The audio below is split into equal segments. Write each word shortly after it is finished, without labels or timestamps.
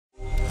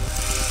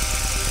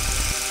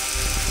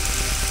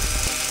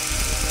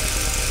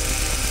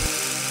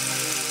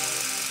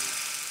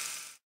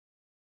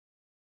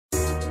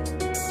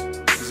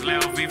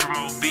V from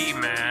OB,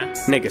 man.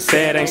 Nigga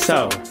said ain't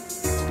so.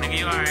 Nigga,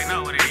 you already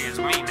know what it is,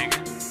 me, nigga.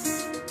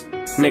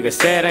 Nigga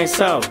said ain't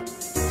so.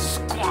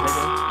 Squad.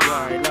 Nigga, you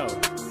already know.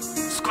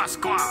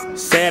 Squad.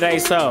 Said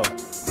ain't so.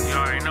 You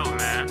already know,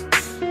 man.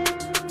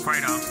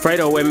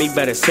 Fr8do with me,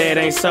 better say it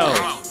ain't so.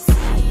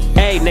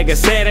 Hey, nigga,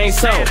 say it ain't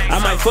so. I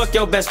might fuck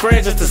your best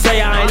friend just to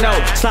say I ain't know.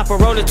 Slap a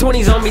roll of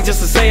 20s on me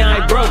just to say I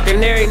ain't broke.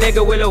 And every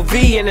nigga with OV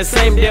in the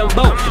same damn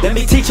boat. Let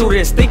me teach you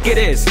this, think it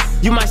is.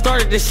 You might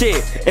started this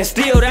shit, and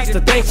still that's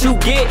the thanks you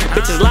get.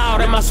 Bitches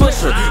loud in my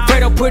swisher.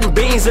 Fr8do putting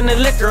beans in the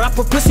liquor. I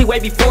put pussy way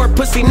before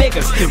pussy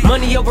niggas.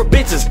 Money over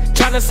bitches,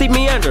 tryna see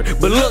me under.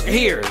 But look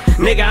here,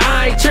 nigga,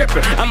 I ain't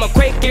trippin'. I'ma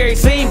quake every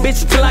scene,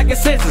 bitch, until I get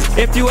senses.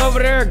 If you over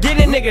there get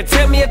it, nigga,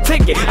 tell me a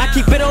ticket. I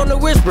keep it on the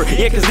whisper,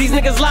 yeah, cause these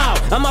niggas loud.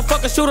 I'm a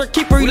fucking shooter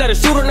keeper, you let a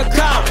shooter in the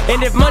crowd.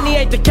 And if money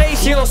ain't the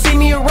case, you don't see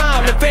me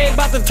around. If it ain't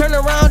about to turn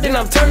around, then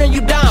I'm turning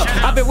you down.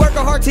 I've been working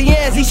hard to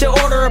ends, he should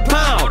order a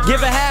pound.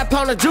 Give a half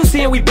pound of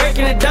juicy and we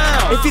breaking it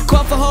down. If you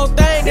call for whole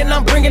thing, then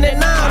I'm bringing it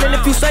down. And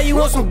if you say you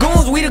want some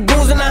goons, we the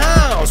goons in the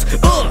house. V,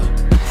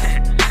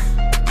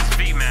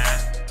 man.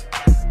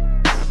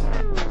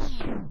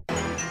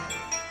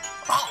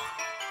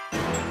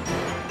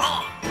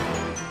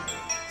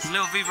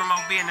 Lil V from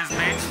OB in this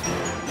bitch.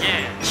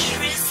 Yeah.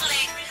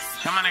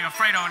 Got my nigga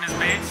Fr8do in this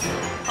bitch.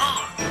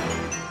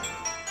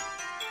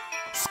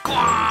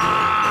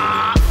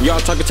 Squad. Y'all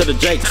talking to the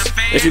Jakes.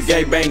 If you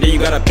gay bang, then you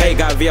gotta pay.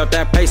 Got V out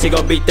that pace, he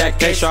gon' beat that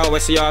case. Y'all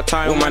always see y'all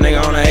time with my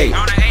nigga on the 8.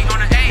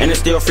 And it's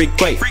still free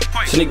quake.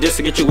 Sneak this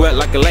to get you wet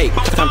like a lake.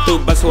 Come through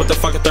bustin' with the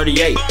fucking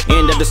 38.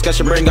 End the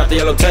discussion, bring out the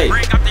yellow tape.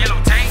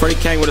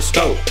 Fr8do came with a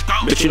scope.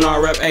 Bitch, you know I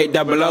rep 8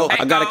 down below.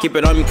 I gotta keep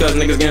it on me cause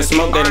niggas getting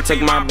smoked. They done took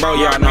my bro,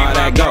 y'all know how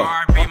that go.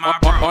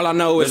 All I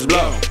know is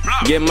blow.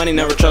 Get money,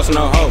 never trust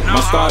no hoe.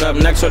 My squad up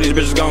next, so these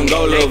bitches gon'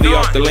 go. Lil V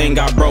off the lane,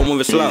 got bro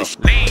moving slow.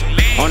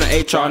 On the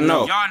 8, y'all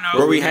know.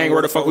 Where we hang,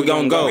 where the fuck we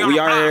gon' go? We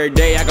out here every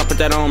day, I can put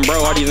that on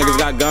bro. All these niggas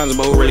got guns,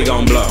 but who really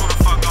gon' blow?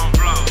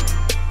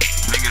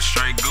 Niggas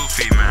straight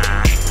goofy,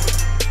 man.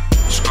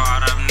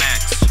 Squad up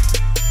next.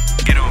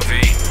 Get on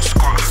V.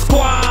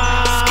 Squad.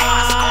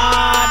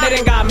 They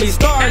done got me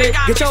started.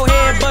 Get your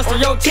head busted,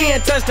 your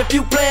chin touched. If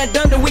you playin'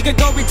 dumb, then we could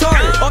go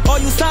retarded. All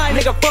you side,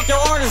 nigga, fuck your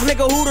artist.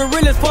 Nigga, who the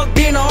realest, fuck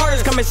being the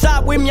hardest. Come and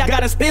shop with me, I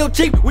got it still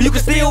cheap. You can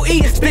still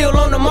eat, it's still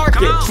on the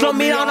market. Slow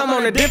me down, I'm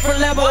on a different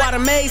level. I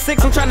done made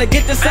 6, I'm tryna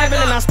get to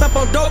 7. And I step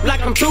on dope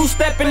like I'm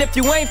 2-stepping. If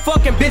you ain't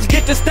fucking, bitch,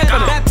 get to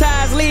stepping.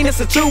 Baptized lean, it's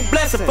a true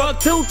blessing.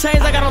 Fuck 2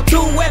 chains, I got on 2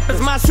 weapons.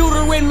 My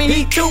shooter with me,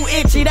 he too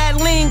itchy. That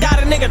lean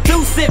got a nigga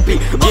too sippy.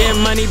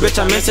 Getting money, bitch,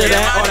 I'm into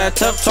that. All that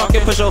tough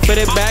talking, push your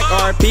fitted back.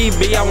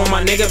 RPB, I want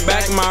my nigga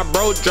back. My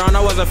bro drawn, I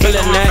wasn't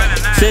feeling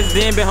that. Since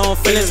then, been home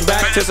feelings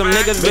back. To some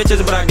niggas,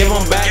 bitches, but I give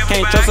them back.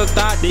 Can't trust a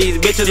thought, these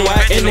bitches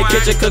whack. In the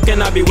kitchen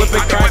cooking, I be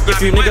whipping crack. If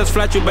you niggas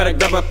flat, you better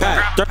grab a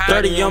pack.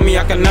 30 on me,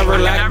 I can never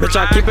lack. Bitch,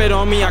 I keep it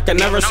on me, I can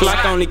never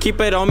slack. Only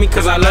keep it on me,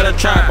 cause I let it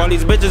trap. All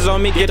these bitches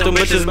on me, get them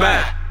bitches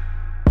back.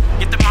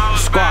 Get them all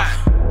Squad.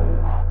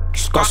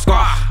 Squad,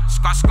 squad.